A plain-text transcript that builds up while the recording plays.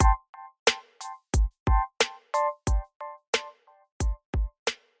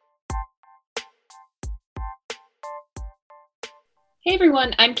Hey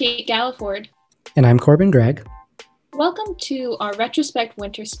everyone, I'm Kate Galliford. And I'm Corbin Gregg. Welcome to our Retrospect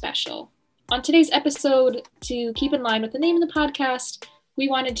Winter Special. On today's episode, to keep in line with the name of the podcast, we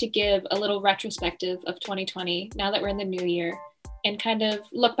wanted to give a little retrospective of 2020 now that we're in the new year and kind of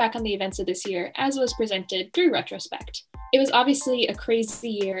look back on the events of this year as was presented through retrospect. It was obviously a crazy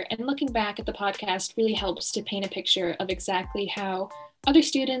year, and looking back at the podcast really helps to paint a picture of exactly how other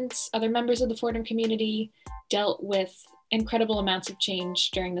students, other members of the Fordham community dealt with incredible amounts of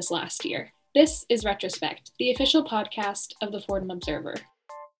change during this last year. This is Retrospect, the official podcast of the Fordham Observer.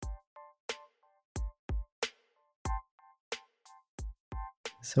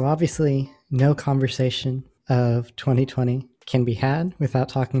 So obviously, no conversation of 2020 can be had without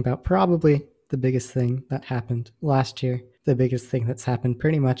talking about probably the biggest thing that happened last year, the biggest thing that's happened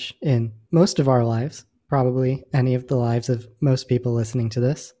pretty much in most of our lives, probably any of the lives of most people listening to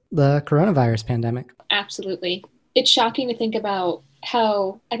this, the coronavirus pandemic. Absolutely. It's shocking to think about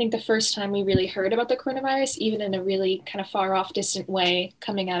how I think the first time we really heard about the coronavirus, even in a really kind of far off, distant way,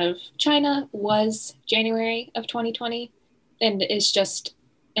 coming out of China was January of 2020. And it's just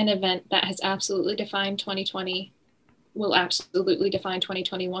an event that has absolutely defined 2020, will absolutely define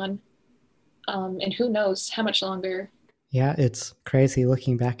 2021. And who knows how much longer. Yeah, it's crazy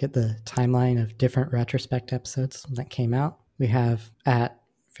looking back at the timeline of different retrospect episodes that came out. We have at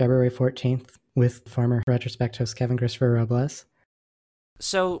February 14th with former retrospect host Kevin Christopher Robles.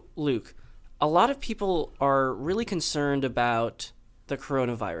 So, Luke, a lot of people are really concerned about the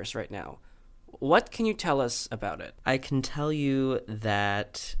coronavirus right now. What can you tell us about it? I can tell you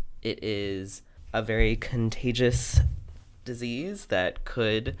that it is a very contagious disease that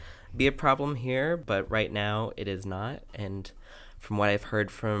could be a problem here, but right now it is not. And from what I've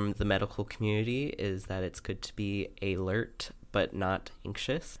heard from the medical community is that it's good to be alert but not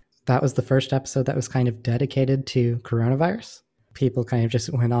anxious. That was the first episode that was kind of dedicated to coronavirus. People kind of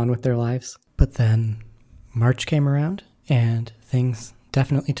just went on with their lives. But then March came around and things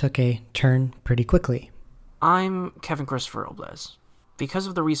definitely took a turn pretty quickly. I'm Kevin Christopher Robles. Because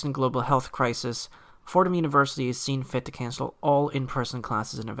of the recent global health crisis, Fordham University has seen fit to cancel all in-person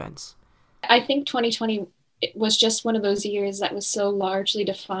classes and events. I think 2020 was just one of those years that was so largely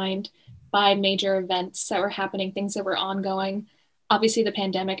defined by major events that were happening, things that were ongoing. Obviously, the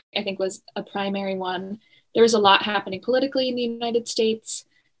pandemic, I think, was a primary one. There was a lot happening politically in the United States,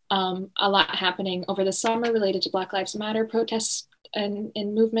 a lot happening over the summer related to Black Lives Matter protests and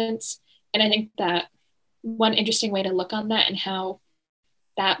movements. And I think that one interesting way to look on that and how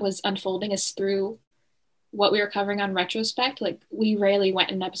that was unfolding is through what we were covering on retrospect. Like, we rarely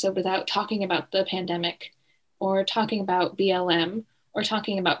went an episode without talking about the pandemic or talking about BLM or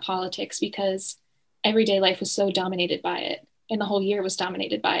talking about politics, because everyday life was so dominated by it. And the whole year was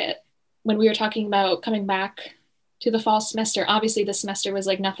dominated by it. When we were talking about coming back to the fall semester, obviously the semester was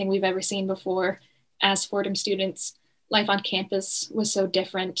like nothing we've ever seen before. As Fordham students, life on campus was so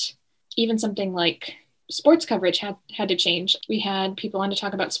different. Even something like sports coverage had to change. We had people on to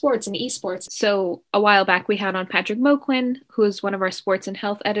talk about sports and esports. So a while back we had on Patrick Moquin, who is one of our sports and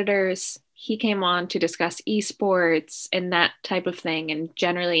health editors. He came on to discuss esports and that type of thing, and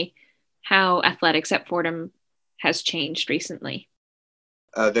generally how athletics at Fordham has changed recently.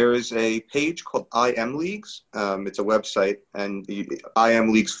 There is a page called IM Leagues. It's a website, and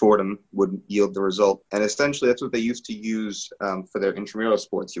IM Leagues Fordham would yield the result. And essentially, that's what they used to use for their intramural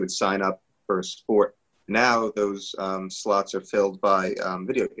sports. You would sign up for a sport. Now those slots are filled by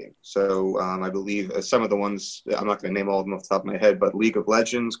video games. So I believe some of the ones, I'm not going to name all of them off the top of my head, but League of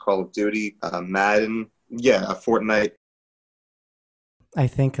Legends, Call of Duty, Madden, Fortnite. I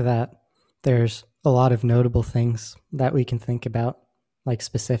think that there's a lot of notable things that we can think about, like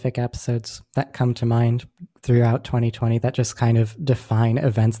specific episodes that come to mind throughout 2020 that just kind of define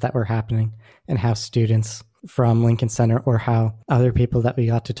events that were happening and how students from Lincoln Center or how other people that we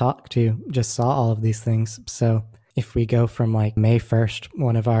got to talk to just saw all of these things. So if we go from like May 1st,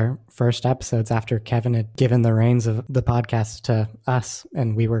 one of our first episodes after Kevin had given the reins of the podcast to us,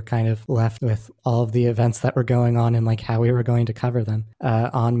 and we were kind of left with all of the events that were going on and like how we were going to cover them.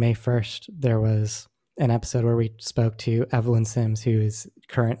 On May 1st, there was an episode where we spoke to Evelyn Sims, who is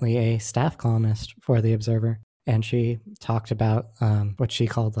currently a staff columnist for The Observer. And she talked about what she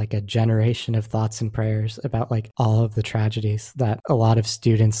called like a generation of thoughts and prayers about like all of the tragedies that a lot of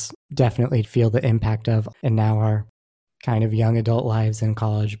students definitely feel the impact of, and now our kind of young adult lives in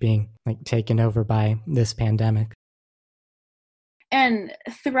college being like taken over by this pandemic. And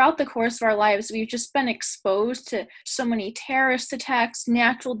throughout the course of our lives, we've just been exposed to so many terrorist attacks,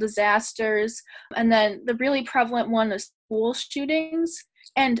 natural disasters, and then the really prevalent one is school shootings.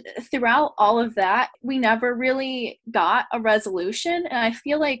 And throughout all of that, we never really got a resolution. And I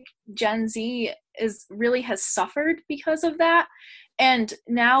feel like Gen Z has suffered because of that. And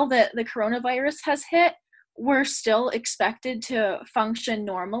now that the coronavirus has hit, we're still expected to function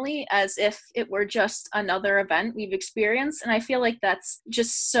normally as if it were just another event we've experienced. And I feel like that's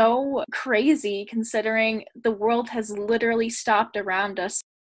just so crazy considering the world has literally stopped around us.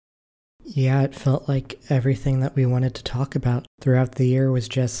 Yeah, it felt like everything that we wanted to talk about throughout the year was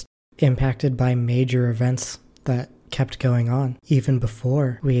just impacted by major events that kept going on. Even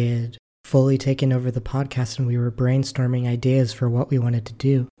before we had fully taken over the podcast and we were brainstorming ideas for what we wanted to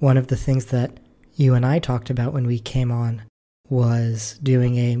do, one of the things that you and I talked about when we came on was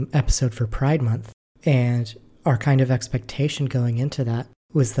doing an episode for Pride Month. And our kind of expectation going into that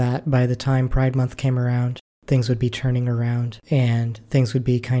was that by the time Pride Month came around, things would be turning around and things would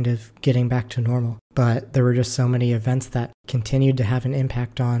be kind of getting back to normal. But there were just so many events that continued to have an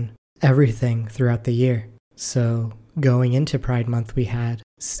impact on everything throughout the year. So going into Pride Month,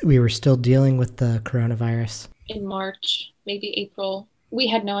 we were still dealing with the coronavirus. In March, maybe April, we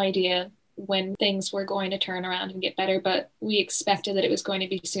had no idea when things were going to turn around and get better, but we expected that it was going to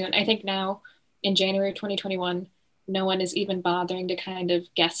be soon. I think now in January 2021, no one is even bothering to kind of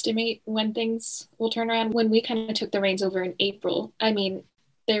guesstimate when things will turn around. When we kind of took the reins over in April, I mean,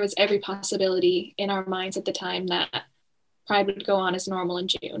 there was every possibility in our minds at the time that Pride would go on as normal in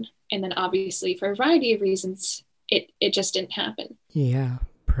June. And then obviously for a variety of reasons, it just didn't happen. Yeah,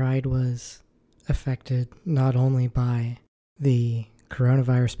 Pride was affected not only by the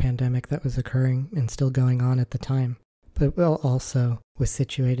coronavirus pandemic that was occurring and still going on at the time, but also was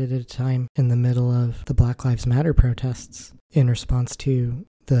situated at a time in the middle of the Black Lives Matter protests in response to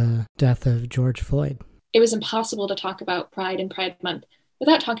the death of George Floyd. It was impossible to talk about Pride and Pride Month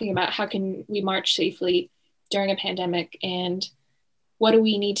without talking about how can we march safely during a pandemic and what do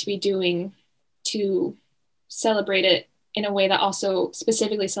we need to be doing to celebrate it in a way that also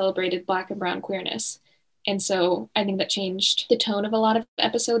specifically celebrated Black and brown queerness. And so I think that changed the tone of a lot of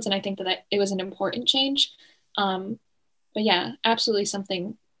episodes, and I think that it was an important change. But yeah, absolutely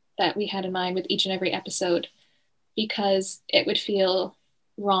something that we had in mind with each and every episode, because it would feel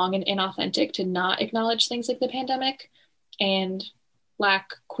wrong and inauthentic to not acknowledge things like the pandemic and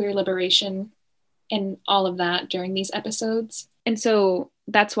Black queer liberation and all of that during these episodes. And so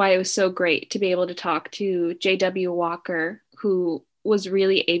that's why it was so great to be able to talk to J.W. Walker, who was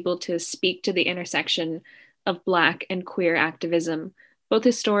really able to speak to the intersection of Black and queer activism, both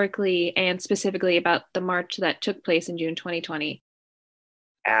historically and specifically about the march that took place in June 2020.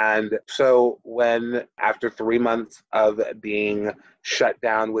 And so when, after 3 months of being shut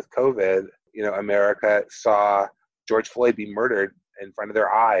down with COVID, America saw George Floyd be murdered in front of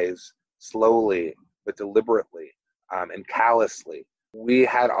their eyes, slowly but deliberately, and callously, we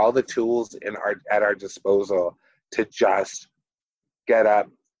had all the tools at our disposal to just get up,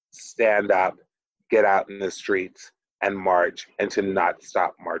 stand up, get out in the streets and march, and to not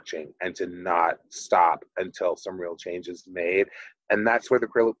stop marching, and to not stop until some real change is made. And that's where the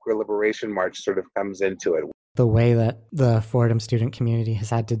Queer Liberation March sort of comes into it. The way that the Fordham student community has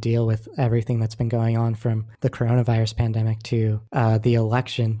had to deal with everything that's been going on, from the coronavirus pandemic to the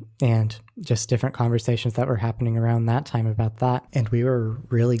election, and just different conversations that were happening around that time about that. And we were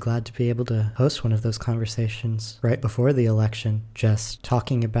really glad to be able to host one of those conversations right before the election, just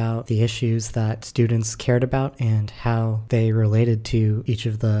talking about the issues that students cared about and how they related to each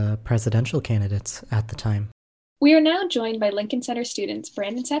of the presidential candidates at the time. We are now joined by Lincoln Center students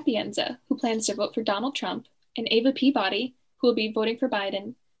Brandon Sapienza, who plans to vote for Donald Trump, and Ava Peabody, who will be voting for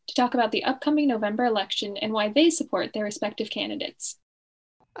Biden, to talk about the upcoming November election and why they support their respective candidates.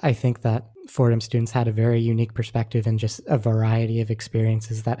 I think that Fordham students had a very unique perspective and just a variety of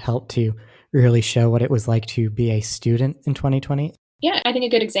experiences that helped to really show what it was like to be a student in 2020. Yeah, I think a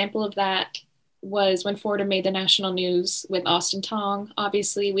good example of that was when Fordham made the national news with Austin Tong.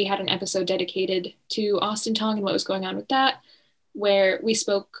 Obviously, we had an episode dedicated to Austin Tong and what was going on with that, where we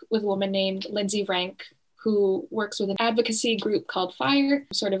spoke with a woman named Lindsay Rank, who works with an advocacy group called FIRE,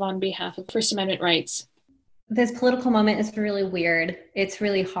 sort of on behalf of First Amendment rights. This political moment is really weird. It's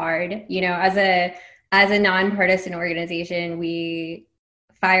really hard. As a nonpartisan organization,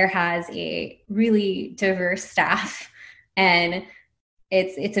 FIRE has a really diverse staff, and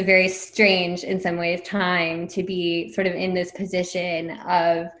it's a very strange, in some ways, time to be sort of in this position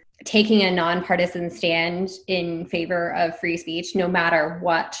of taking a nonpartisan stand in favor of free speech, no matter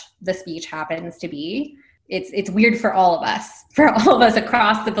what the speech happens to be. It's weird for all of us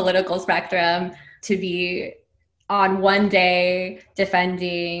across the political spectrum, to be on one day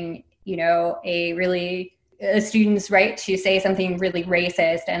defending, a really a student's right to say something really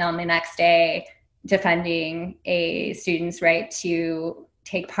racist, and on the next day defending a student's right to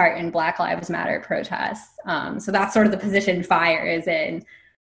take part in Black Lives Matter protests. So that's sort of the position FIRE is in.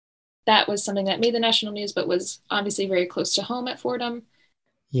 That was something that made the national news, but was obviously very close to home at Fordham.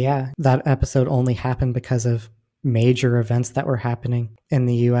 Yeah, that episode only happened because of major events that were happening in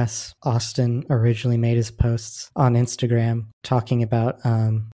the US. Austin originally made his posts on Instagram talking about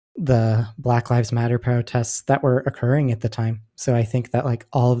the Black Lives Matter protests that were occurring at the time. So I think that like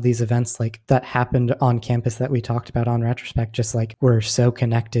all of these events like that happened on campus that we talked about on Retrospect just like were so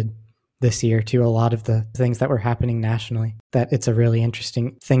connected this year to a lot of the things that were happening nationally that it's a really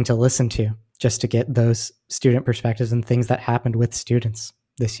interesting thing to listen to just to get those student perspectives and things that happened with students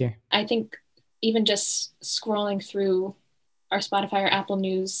this year. I think even just scrolling through our Spotify or Apple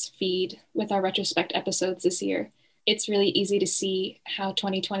News feed with our Retrospect episodes this year, it's really easy to see how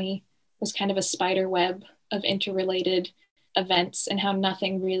 2020 was kind of a spider web of interrelated events and how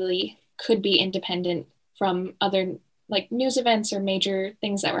nothing really could be independent from other like news events or major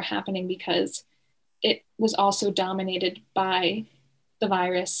things that were happening because it was also dominated by the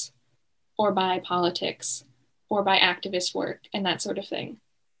virus or by politics or by activist work and that sort of thing.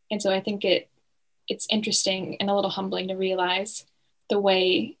 And so I think it's interesting and a little humbling to realize the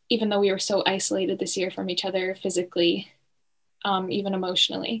way, even though we were so isolated this year from each other physically, even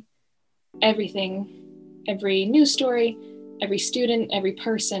emotionally, everything, every news story, every student, every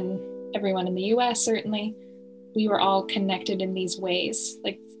person, everyone in the US certainly, we were all connected in these ways,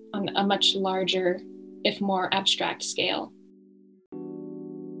 like on a much larger, if more abstract scale.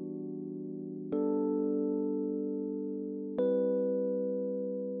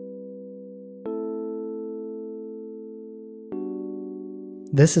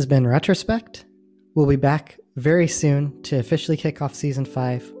 This has been Retrospect. We'll be back very soon to officially kick off Season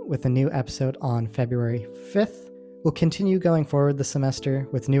 5 with a new episode on February 5th. We'll continue going forward the semester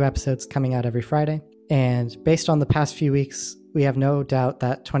with new episodes coming out every Friday. And based on the past few weeks, we have no doubt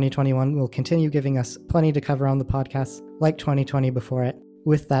that 2021 will continue giving us plenty to cover on the podcast, like 2020 before it,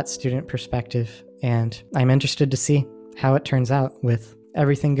 with that student perspective. And I'm interested to see how it turns out with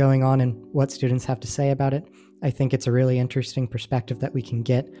everything going on and what students have to say about it. I think it's a really interesting perspective that we can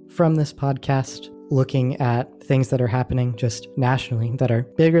get from this podcast, looking at things that are happening just nationally that are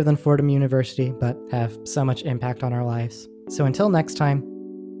bigger than Fordham University, but have so much impact on our lives. So until next time,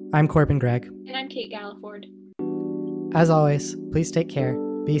 I'm Corbin Gregg. And I'm Kate Galliford. As always, please take care,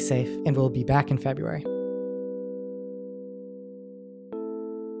 be safe, and we'll be back in February.